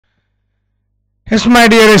Yes, my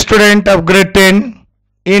dear student of grade 10,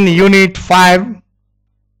 in Unit 5,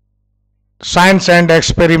 Science and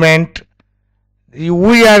Experiment,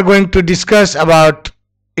 we are going to discuss about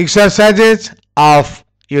exercises of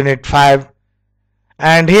Unit 5.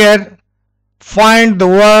 And here, find the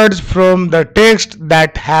words from the text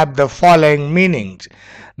that have the following meanings.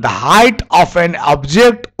 The height of an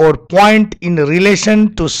object or point in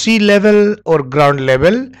relation to sea level or ground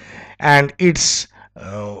level, and its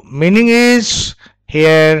meaning is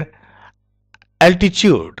here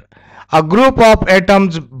altitude. A group of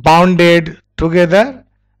atoms bounded together,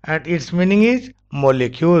 and its meaning is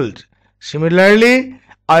molecules. Similarly,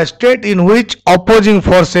 a state in which opposing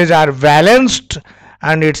forces are balanced,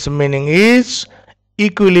 and its meaning is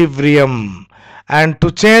equilibrium. And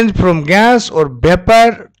to change from gas or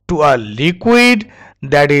vapor to a liquid,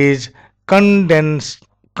 that is condense.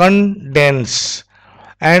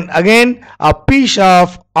 And again, a piece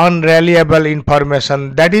of unreliable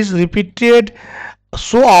information that is repeated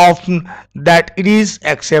so often that it is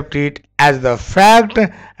accepted as the fact,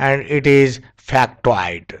 and it is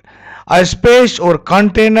factoid. A space or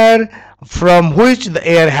container from which the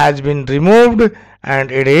air has been removed,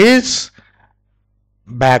 and it is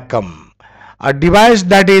vacuum. A device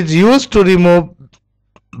that is used to remove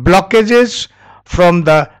blockages from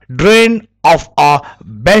the drain of a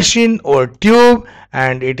basin or tube,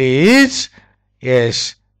 and it is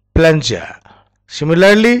plunger.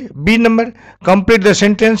 Similarly, B number, complete the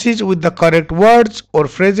sentences with the correct words or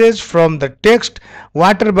phrases from the text.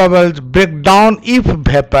 Water bubbles break down if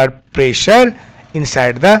vapor pressure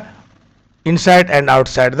inside and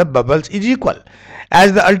outside the bubbles is equal.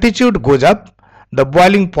 As the altitude goes up, the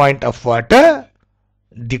boiling point of water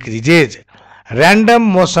decreases. Random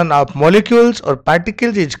motion of molecules or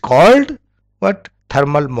particles is called what?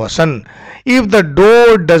 Thermal motion. If the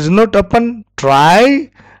door does not open, try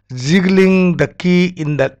jiggling the key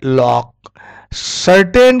in the lock.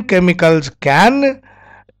 Certain chemicals can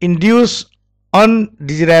induce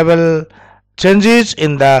undesirable changes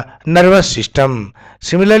in the nervous system.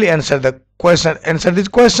 Similarly, answer these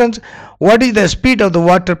questions. What is the speed of the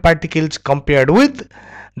water particles compared with?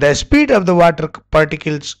 The speed of the water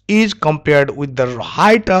particles is compared with the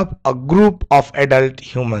height of a group of adult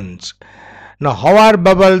humans. Now, how are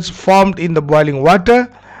bubbles formed in the boiling water?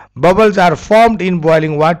 Bubbles are formed in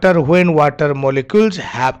boiling water when water molecules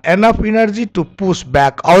have enough energy to push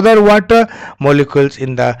back other water molecules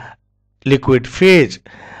in the liquid phase.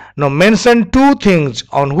 Now, mention two things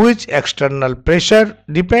on which external pressure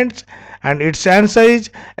depends, and its answer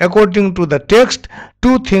is, according to the text,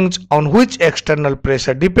 two things on which external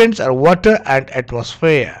pressure depends are water and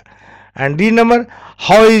atmosphere. And D number,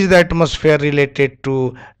 how is the atmosphere related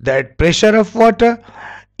to the pressure of water?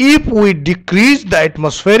 If we decrease the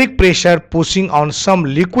atmospheric pressure pushing on some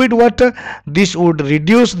liquid water, this would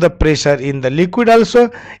reduce the pressure in the liquid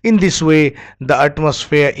also. In this way, the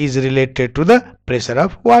atmosphere is related to the pressure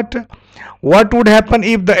of water. What would happen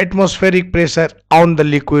if the atmospheric pressure on the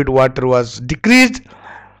liquid water was decreased?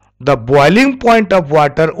 The boiling point of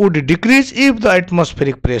water would decrease if the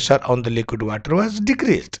atmospheric pressure on the liquid water was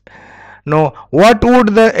decreased. Now, what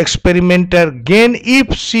would the experimenter gain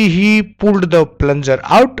if he pulled the plunger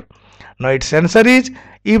out? Now, its answer is,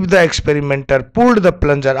 if the experimenter pulled the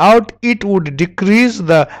plunger out, it would decrease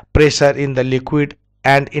the pressure in the liquid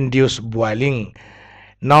and induce boiling.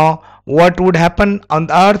 Now, what would happen on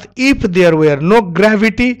the earth if there were no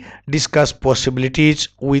gravity? Discuss possibilities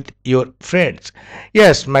with your friends.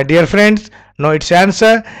 Yes, my dear friends, now its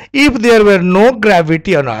answer, if there were no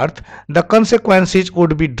gravity on earth, the consequences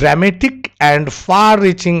would be dramatic and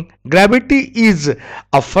far-reaching. Gravity is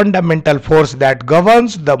a fundamental force that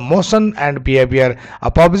governs the motion and behavior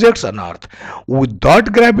of objects on earth.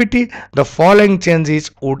 Without gravity, the following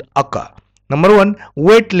changes would occur. Number 1,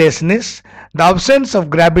 weightlessness. The absence of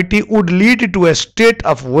gravity would lead to a state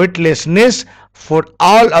of weightlessness for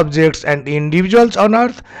all objects and individuals on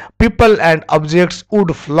earth. People and objects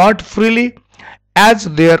would float freely, as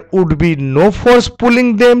there would be no force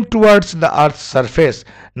pulling them towards the earth's surface.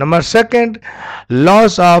 Number 2,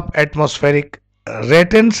 loss of atmospheric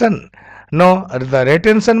retention. Now, the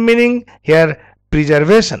retention meaning here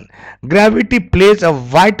preservation. Gravity plays a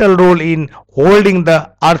vital role in holding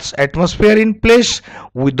the Earth's atmosphere in place.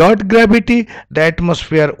 Without gravity, the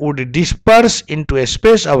atmosphere would disperse into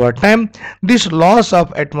space over time. This loss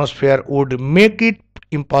of atmosphere would make it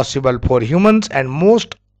impossible for humans and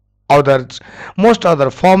most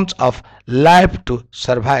other forms of life to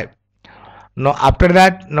survive. Now, after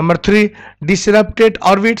that, number 3, disrupted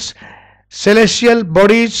orbits. Celestial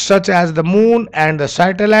bodies such as the moon and the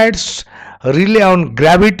satellites rely on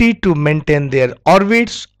gravity to maintain their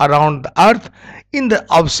orbits around the Earth. In the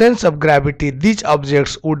absence of gravity, these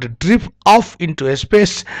objects would drift off into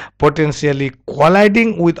space, potentially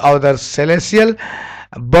colliding with other celestial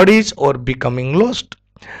bodies or becoming lost.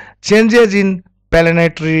 Changes in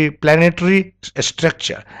planetary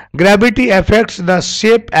structure. Gravity affects the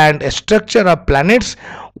shape and structure of planets.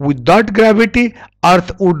 Without gravity,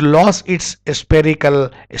 Earth would lose its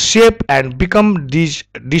spherical shape and become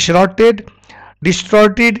distorted.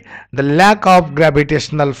 The lack of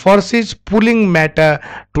gravitational forces pulling matter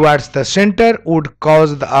towards the center would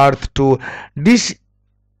cause the Earth to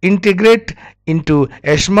disintegrate into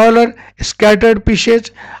a smaller scattered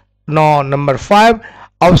pieces. Now, number 5,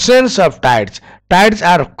 absence of tides. Tides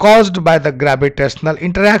are caused by the gravitational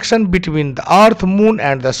interaction between the Earth, Moon,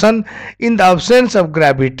 and the Sun. In the absence of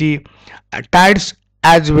gravity, tides,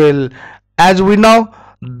 as well as we know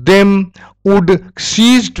them, would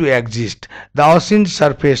cease to exist. The ocean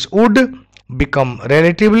surface would become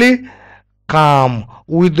relatively calm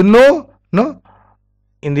with no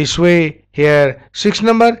in this way. Here, 6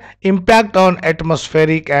 number, impact on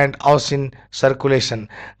atmospheric and ocean circulation.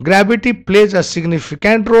 Gravity plays a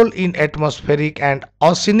significant role in atmospheric and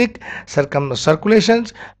oceanic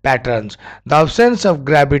circulations patterns. The absence of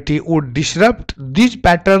gravity would disrupt these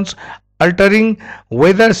patterns, altering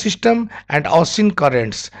weather system and ocean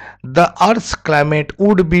currents. The Earth's climate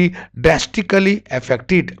would be drastically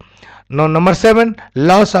affected. Now, number 7,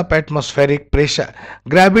 loss of atmospheric pressure.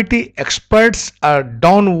 Gravity exerts a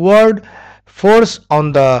downward force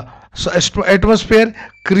on the atmosphere,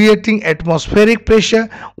 creating atmospheric pressure.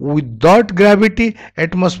 Without gravity,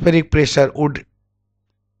 atmospheric pressure would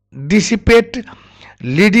dissipate,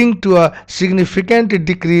 leading to a significant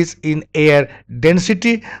decrease in air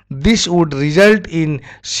density. This would result in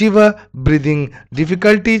severe breathing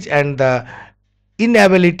difficulties and the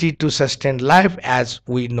inability to sustain life as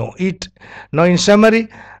we know it. Now, in summary,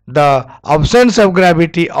 the absence of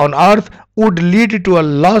gravity on Earth would lead to a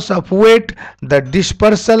loss of weight, the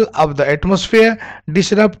dispersal of the atmosphere,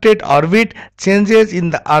 disrupted orbit, changes in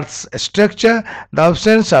the Earth's structure, the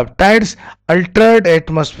absence of tides, altered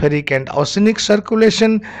atmospheric and oceanic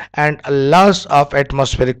circulation, and a loss of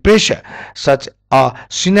atmospheric pressure. Such a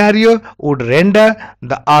scenario would render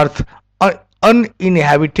the Earth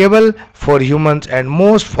uninhabitable for humans and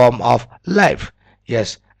most form of life.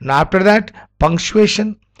 Yes. Now after that,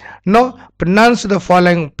 punctuation. Now pronounce the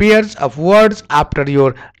following pairs of words after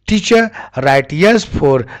your teacher. Write yes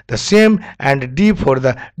for the same and D for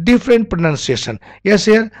the different pronunciation. Yes,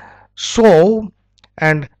 here so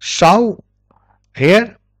and shall.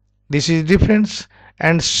 Here this is difference.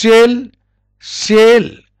 And shall, shall,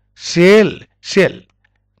 shall, shall.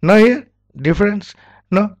 Now here difference.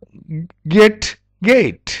 No, get,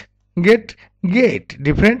 gate, gate,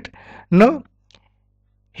 different. No,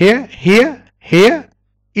 here,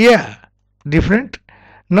 yeah, different.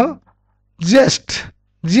 No, just,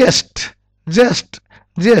 different.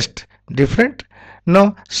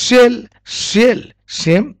 No, shall,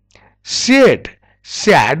 same.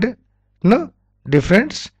 Sad, no,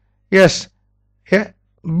 difference. Yes, here,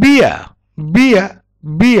 beer,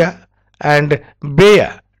 and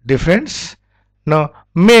bear, difference. Now,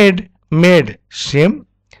 made, same.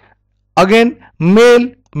 Again,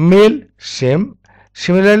 male, same.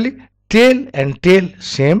 Similarly, tail and tail,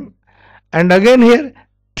 same. And again here,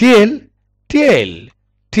 tail,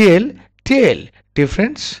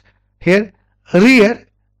 difference. Here, rear,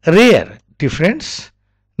 difference.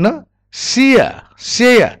 No, seer,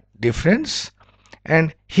 difference.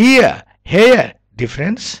 And here, hair,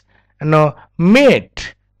 difference. Now,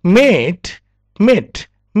 mate.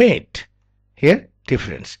 Here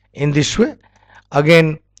difference. In this way,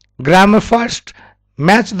 again grammar first,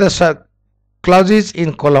 match the clauses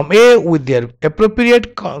in column A with their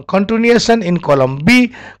appropriate continuation in column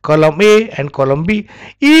B, column A and column B.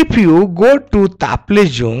 If you go to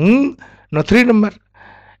Taplejung, now 3 number,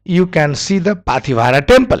 you can see the Pathivara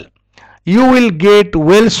temple. You will get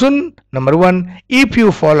well soon. Number 1, if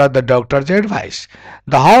you follow the doctor's advice.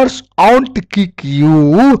 The horse won't kick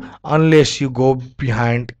you unless you go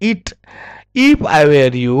behind it. If I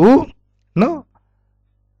were you, no,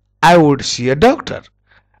 I would see a doctor.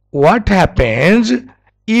 What happens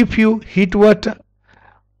if you hit water?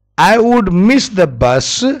 I would miss the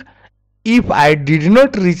bus if I did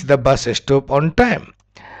not reach the bus stop on time.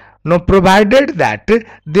 Now, provided that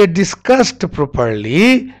they discussed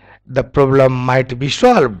properly, the problem might be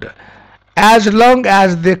solved. As long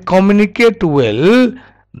as they communicate well,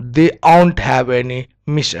 they won't have any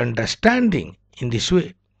misunderstanding. In this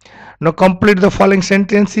way. Now complete the following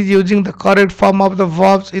sentences using the correct form of the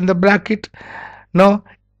verbs in the bracket. Now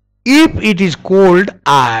If it is cold,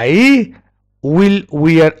 I will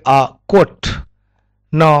wear a coat.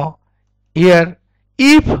 Now, here,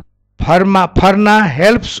 if Farna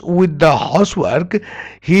helps with the housework,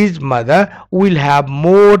 his mother will have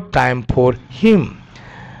more time for him.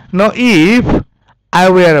 Now, if I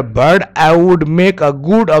were a bird, I would make a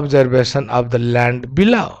good observation of the land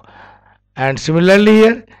below. And similarly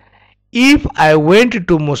here, if I went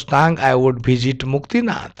to Mustang, I would visit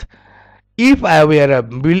Muktinath. If I were a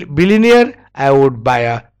billionaire, I would buy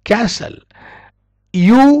a castle.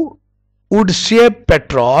 You would save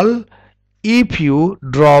petrol if you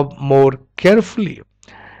drove more carefully.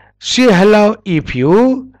 Say hello if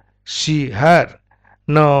you see her.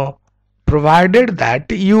 Now, provided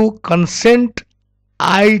that you consent,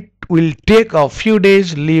 I will take a few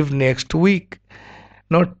days leave next week.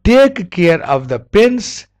 Now, take care of the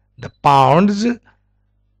pence, the pounds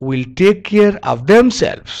will take care of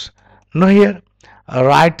themselves. Now, here,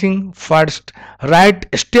 writing first, write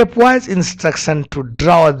stepwise instruction to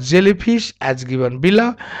draw a jellyfish as given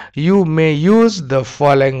below. You may use the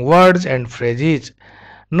following words and phrases.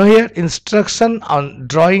 Now here instruction on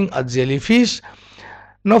drawing a jellyfish.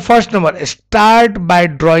 Now first number, start by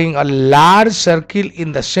drawing a large circle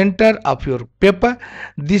in the center of your paper.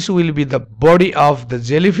 This will be the body of the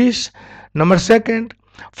jellyfish. Number second,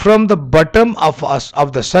 from the bottom of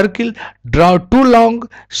the circle, draw two long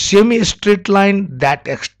semi-straight lines that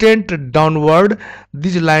extend downward.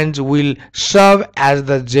 These lines will serve as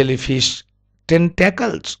the jellyfish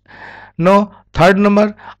tentacles. Now third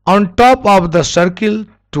number, on top of the circle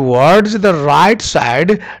towards the right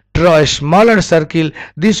side, draw a smaller circle.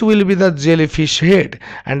 This will be the jellyfish head.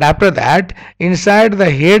 And after that, inside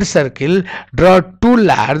the head circle, draw two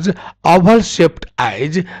large oval shaped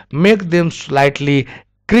eyes. Make them slightly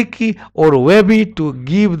creaky or wavy to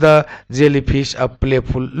give the jellyfish a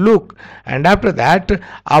playful look. And after that,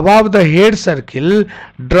 above the head circle,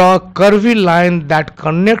 draw a curvy line that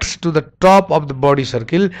connects to the top of the body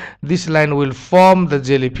circle. This line will form the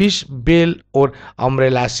jellyfish bell or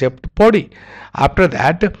umbrella shaped body. After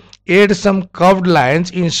that, add some curved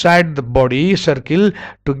lines inside the body circle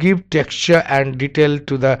to give texture and detail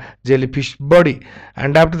to the jellyfish body.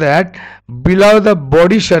 And after that, below the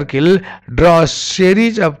body circle, draw a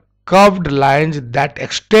series of curved lines that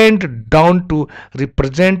extend down to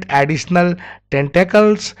represent additional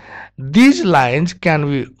tentacles. These lines can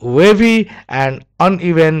be wavy and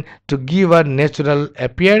uneven to give a natural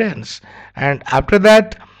appearance. And after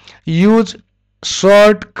that, use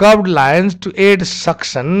short curved lines to add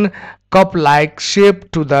suction cup-like shape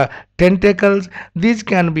to the tentacles. These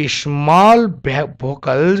can be small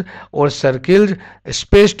vocals or circles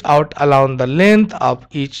spaced out along the length of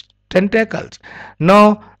each tentacles.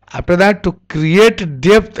 Now, after that, to create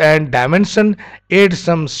depth and dimension, add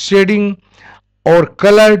some shading or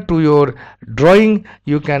color to your drawing.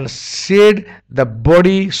 You can shade the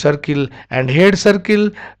body circle and head circle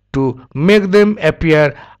to make them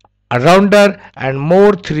appear rounder and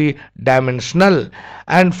more three-dimensional.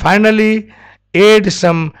 And finally, add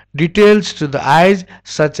some details to the eyes,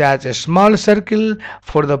 such as a small circle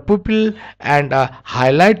for the pupil and a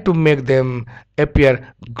highlight to make them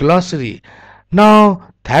appear glossy.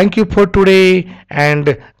 Now, thank you for today,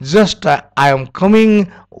 and just I am coming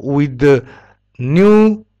with the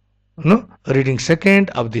new reading second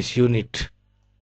of this unit.